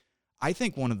 but I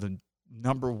think one of the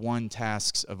number one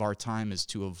tasks of our time is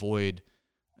to avoid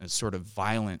a sort of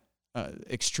violent,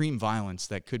 extreme violence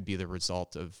that could be the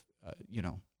result of,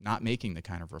 not making the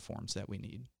kind of reforms that we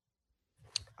need.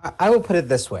 I will put it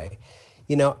this way.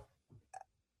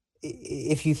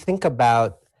 If you think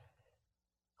about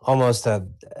almost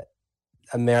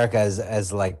America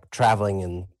as like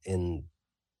traveling in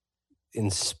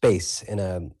space in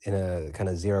a kind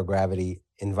of zero gravity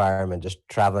environment, just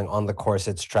traveling on the course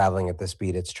it's traveling at the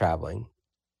speed it's traveling.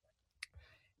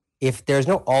 If there's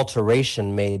no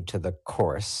alteration made to the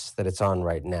course that it's on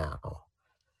right now,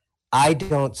 I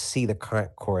don't see the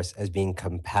current course as being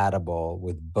compatible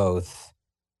with both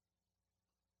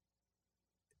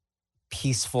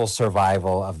peaceful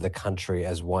survival of the country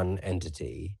as one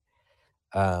entity,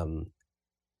 and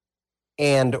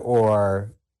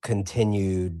or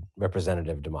continued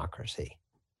representative democracy.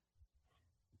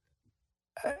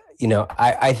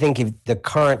 I think if the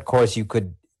current course,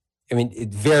 it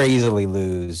very easily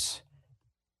lose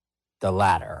the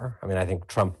latter. I think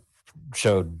Trump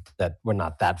showed that we're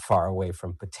not that far away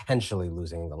from potentially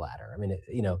losing the latter.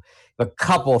 If a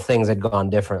couple things had gone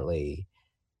differently,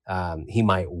 he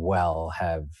might well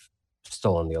have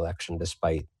stolen the election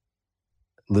despite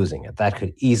losing it. That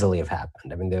could easily have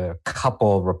happened. There are a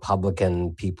couple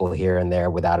Republican people here and there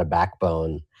without a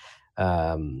backbone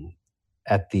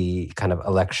at the kind of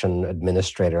election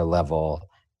administrator level.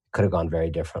 Could have gone very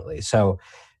differently. So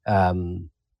I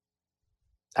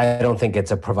don't think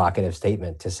it's a provocative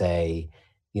statement to say,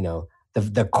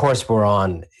 the course we're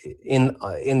on,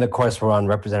 in the course we're on,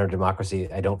 representative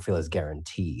democracy, I don't feel is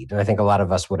guaranteed. And I think a lot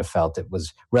of us would have felt it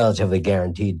was relatively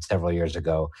guaranteed several years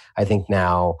ago. I think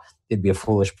now it'd be a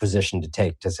foolish position to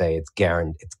take to say it's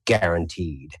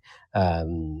guaranteed. But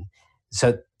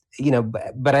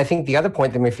I think the other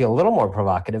point that may feel a little more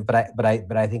provocative, but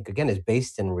I think again is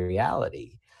based in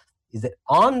reality, is that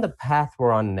on the path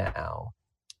we're on now,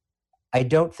 I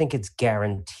don't think it's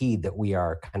guaranteed that we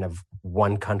are kind of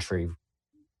one country,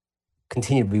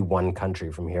 continue to be one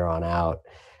country from here on out,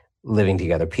 living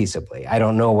together peaceably. I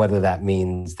don't know whether that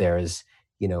means there's,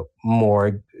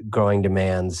 more growing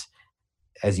demands,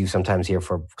 as you sometimes hear,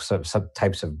 for some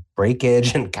types of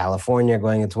breakage in California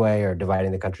going its way or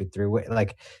dividing the country through.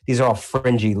 Like, these are all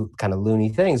fringy, kind of loony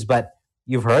things. But,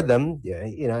 you've heard them,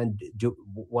 and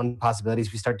one possibility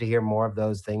is we start to hear more of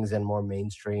those things in more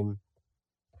mainstream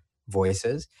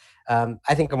voices.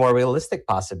 I think a more realistic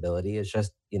possibility is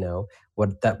just,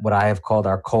 what I have called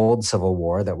our cold civil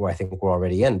war that I think we're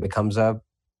already in becomes a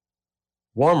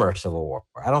warmer civil war.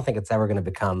 I don't think it's ever going to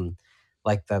become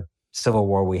like the civil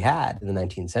war we had in the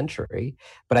 19th century,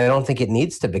 but I don't think it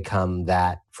needs to become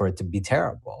that for it to be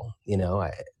terrible.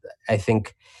 I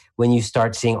think when you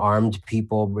start seeing armed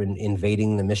people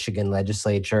invading the Michigan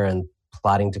legislature and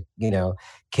plotting to,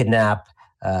 kidnap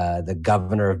the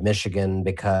governor of Michigan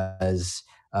because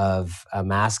of a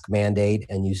mask mandate,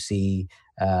 and you see,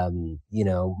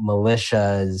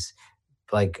 militias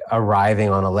like arriving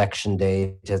on election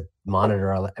day to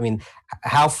monitor. I mean,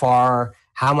 how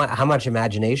much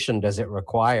imagination does it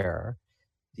require?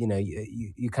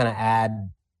 You kind of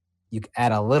add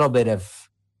a little bit of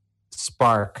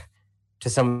spark to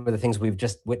some of the things we've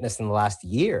just witnessed in the last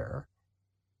year,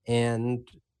 and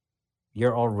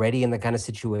you're already in the kind of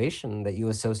situation that you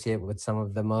associate with some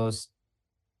of the most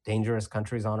dangerous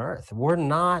countries on earth.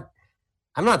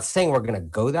 I'm not saying we're going to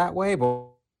go that way, but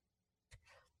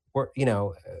we're,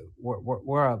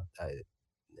 we're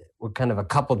kind of a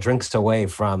couple drinks away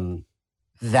from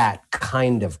that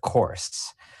kind of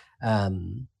course.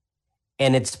 And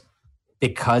it's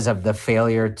because of the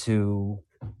failure to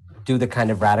do the kind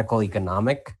of radical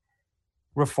economic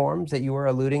reforms that you were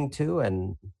alluding to,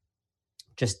 and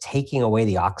just taking away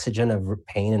the oxygen of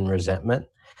pain and resentment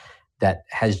that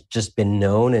has just been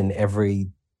known in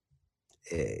every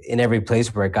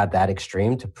place where it got that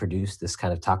extreme to produce this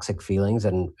kind of toxic feelings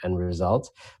and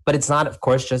results. But it's not, of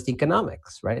course, just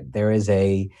economics, right? There is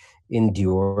a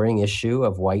enduring issue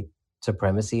of white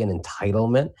supremacy and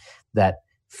entitlement that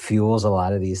fuels a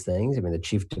lot of these things. I mean, the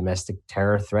chief domestic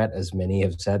terror threat, as many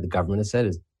have said, the government has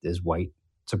said, is white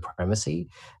supremacy.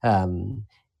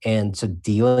 And so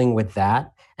dealing with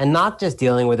that, and not just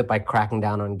dealing with it by cracking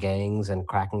down on gangs and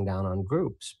cracking down on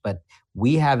groups, but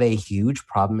we have a huge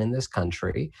problem in this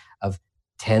country of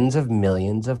tens of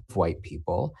millions of white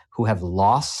people who have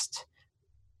lost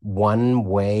one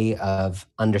way of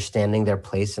understanding their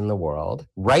place in the world,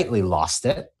 rightly lost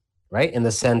it, right? In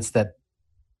the sense that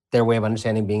their way of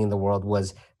understanding being in the world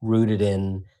was rooted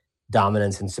in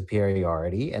dominance and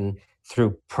superiority. And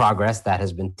through progress, that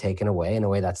has been taken away. In a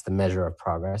way, that's the measure of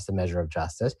progress, the measure of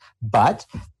justice. But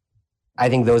I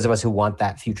think those of us who want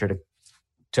that future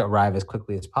to arrive as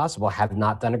quickly as possible have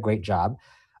not done a great job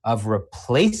of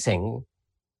replacing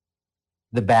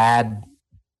the bad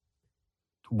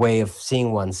way of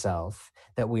seeing oneself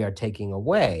that we are taking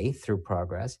away through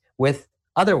progress with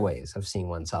other ways of seeing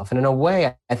oneself. And in a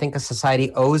way, I think a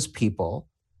society owes people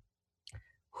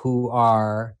who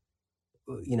are,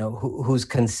 whose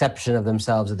conception of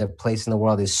themselves, of their place in the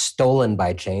world is stolen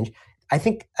by change. I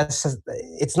think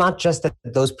it's not just that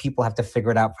those people have to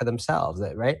figure it out for themselves,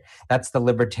 right? That's the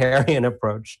libertarian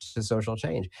approach to social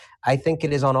change. I think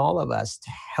it is on all of us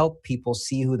to help people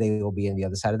see who they will be on the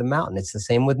other side of the mountain. It's the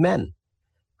same with men,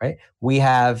 right? We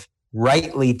have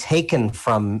rightly taken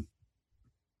from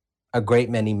a great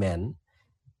many men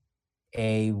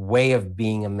a way of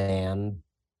being a man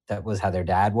that was how their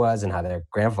dad was and how their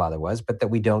grandfather was, but that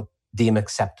we don't deem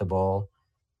acceptable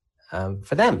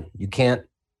for them. You can't,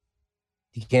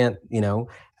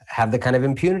 have the kind of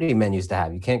impunity men used to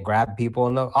have. You can't grab people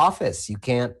in the office. You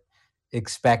can't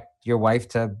expect your wife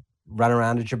to run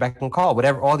around at your beck and call.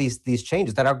 Whatever, all these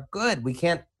changes that are good, we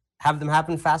can't have them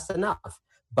happen fast enough.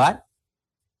 But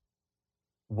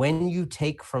when you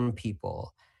take from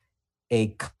people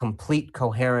a complete,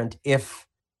 coherent, if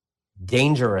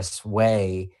dangerous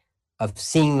way of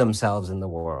seeing themselves in the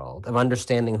world, of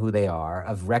understanding who they are,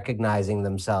 of recognizing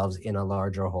themselves in a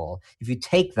larger whole, if you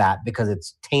take that because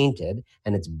it's tainted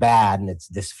and it's bad and it's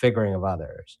disfiguring of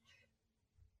others,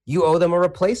 you owe them a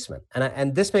replacement.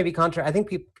 And this may be contrary. I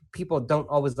think people don't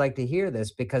always like to hear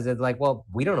this because it's like, well,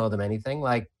 we don't owe them anything.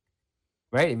 Like,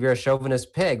 right? If you're a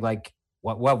chauvinist pig, like,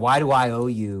 why do I owe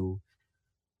you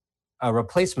a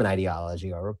replacement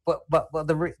ideology? But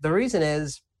the reason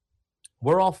is,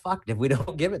 we're all fucked if we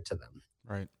don't give it to them.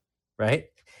 Right. Right.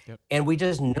 Yep. And we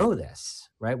just know this,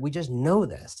 right? We just know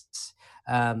this.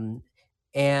 And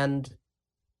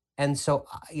so,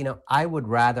 I would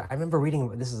rather, I remember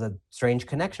reading, this is a strange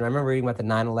connection. I remember reading about the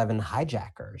 9/11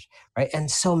 hijackers, right? And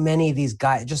so many of these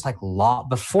guys just like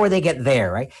before they get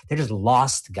there, right? They're just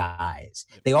lost guys.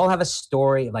 Yep. They all have a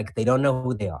story, like they don't know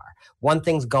who they are. One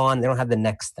thing's gone, they don't have the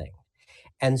next thing.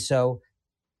 And so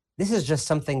this is just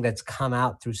something that's come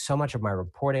out through so much of my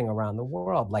reporting around the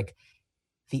world. Like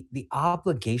the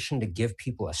obligation to give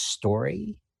people a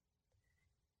story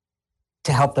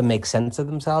to help them make sense of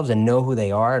themselves and know who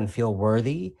they are and feel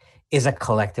worthy is a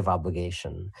collective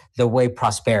obligation, the way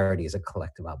prosperity is a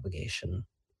collective obligation,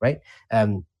 right?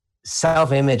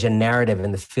 Self-image and narrative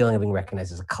and the feeling of being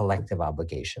recognized is a collective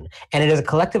obligation. And it is a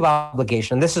collective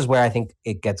obligation. This is where I think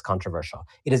it gets controversial.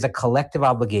 It is a collective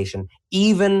obligation,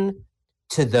 even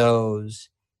to those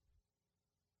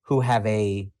who have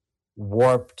a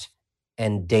warped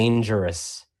and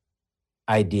dangerous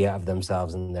idea of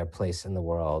themselves and their place in the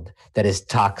world that is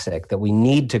toxic, that we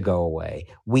need to go away.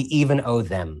 We even owe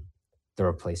them the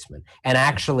replacement. And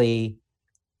actually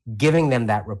giving them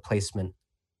that replacement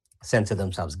sense of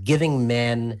themselves, giving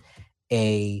men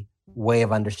a way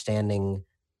of understanding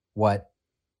what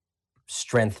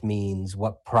strength means,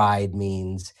 what pride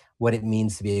means, what it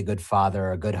means to be a good father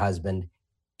or a good husband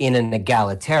in an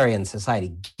egalitarian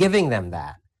society. Giving them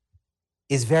that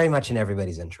is very much in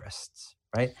everybody's interests,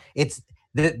 right? It's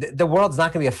the world's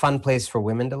not going to be a fun place for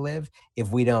women to live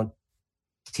if we don't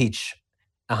teach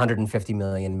 150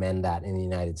 million men that in the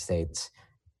United States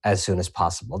as soon as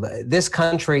possible. This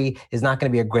country is not going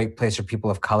to be a great place for people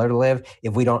of color to live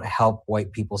if we don't help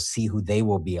white people see who they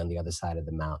will be on the other side of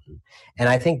the mountain. And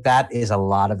I think that is a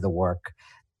lot of the work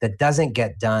that doesn't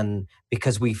get done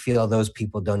because we feel those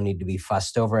people don't need to be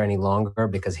fussed over any longer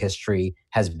because history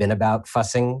has been about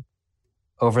fussing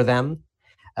over them.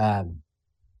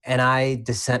 And I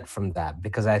dissent from that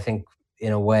because I think,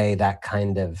 in a way, that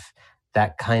kind of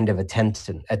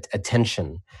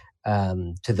attention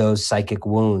to those psychic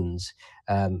wounds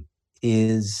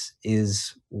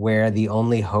is where the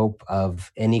only hope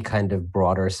of any kind of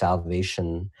broader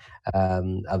salvation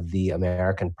of the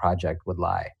American project would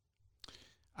lie.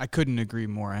 I couldn't agree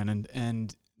more, Anand.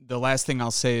 And the last thing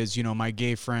I'll say is, my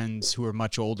gay friends who are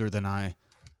much older than I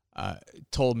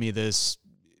told me this,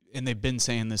 and they've been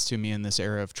saying this to me in this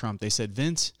era of Trump. They said,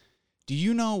 Vince, do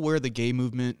you know where the gay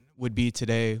movement would be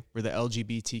today, where the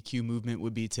LGBTQ movement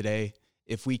would be today,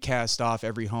 if we cast off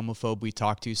every homophobe we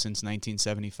talked to since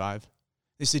 1975?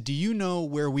 They said, do you know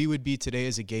where we would be today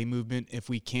as a gay movement if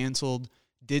we canceled,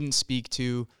 didn't speak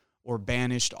to, or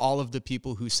banished all of the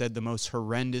people who said the most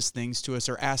horrendous things to us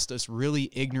or asked us really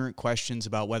ignorant questions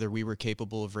about whether we were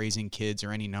capable of raising kids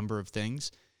or any number of things?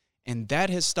 And that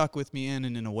has stuck with me, and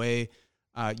in a way,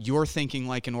 you're thinking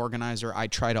like an organizer. I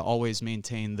try to always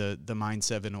maintain the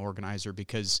mindset of an organizer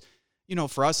because,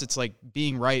 for us, it's like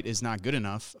being right is not good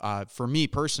enough. For me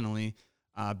personally,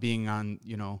 being on,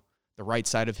 the right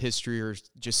side of history or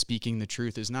just speaking the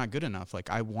truth is not good enough. Like,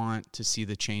 I want to see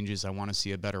the changes. I want to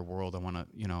see a better world. I want to,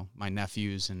 my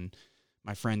nephews and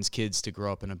my friends' kids to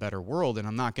grow up in a better world. And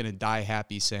I'm not going to die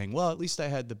happy saying, well, at least I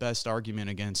had the best argument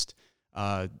against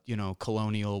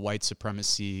colonial white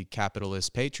supremacy,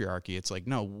 capitalist patriarchy. It's like,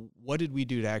 no, what did we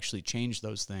do to actually change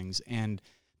those things? And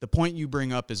the point you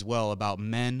bring up as well about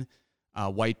men,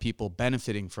 white people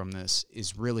benefiting from this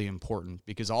is really important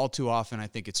because all too often I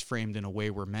think it's framed in a way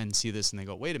where men see this and they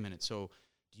go, wait a minute, so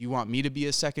do you want me to be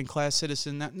a second-class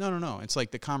citizen? No. It's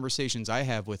like the conversations I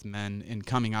have with men in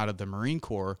coming out of the Marine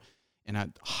Corps in a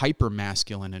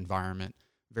hyper-masculine environment,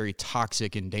 very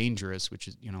toxic and dangerous, which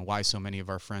is, why so many of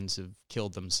our friends have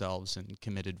killed themselves and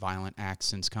committed violent acts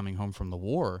since coming home from the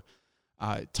war.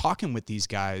 Talking with these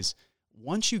guys,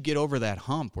 once you get over that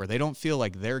hump where they don't feel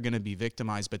like they're going to be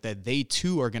victimized, but that they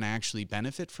too are going to actually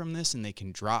benefit from this and they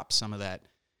can drop some of that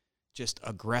just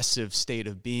aggressive state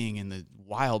of being and the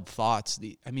wild thoughts.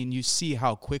 You see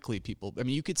how quickly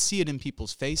you could see it in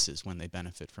people's faces when they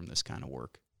benefit from this kind of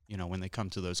work, when they come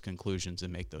to those conclusions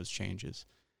and make those changes.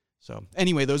 So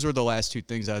anyway, those were the last two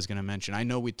things I was going to mention. I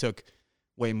know we took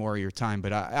way more of your time,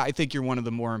 but I think you're one of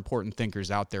the more important thinkers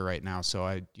out there right now. So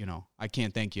I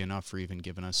can't thank you enough for even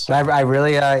giving us. I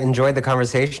really enjoyed the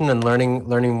conversation and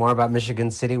learning more about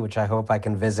Michigan City, which I hope I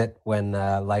can visit when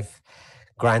life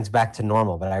grinds back to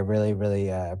normal. But I really, really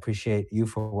appreciate you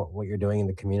for what you're doing in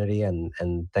the community. And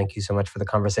thank you so much for the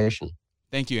conversation.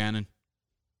 Thank you, Anand.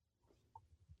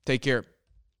 Take care.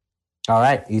 All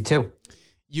right. You too.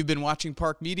 You've been watching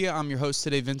Park Media. I'm your host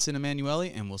today, Vincent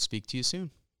Emanuele, and we'll speak to you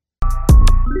soon.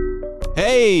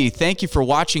 Hey, thank you for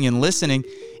watching and listening.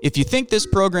 If you think this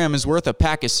program is worth a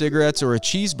pack of cigarettes or a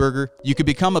cheeseburger, you could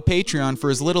become a Patreon for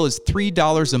as little as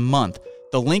 $3 a month.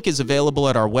 The link is available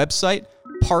at our website,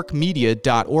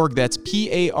 parkmedia.org. That's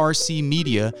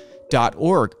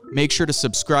PARCmedia.org. Make sure to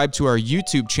subscribe to our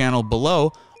YouTube channel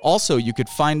below. Also, you could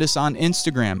find us on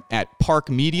Instagram at Park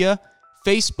Media,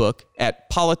 Facebook at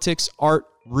Politics, Art,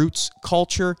 Roots,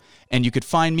 Culture, and you could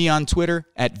find me on Twitter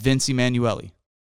at Vince Emanuele.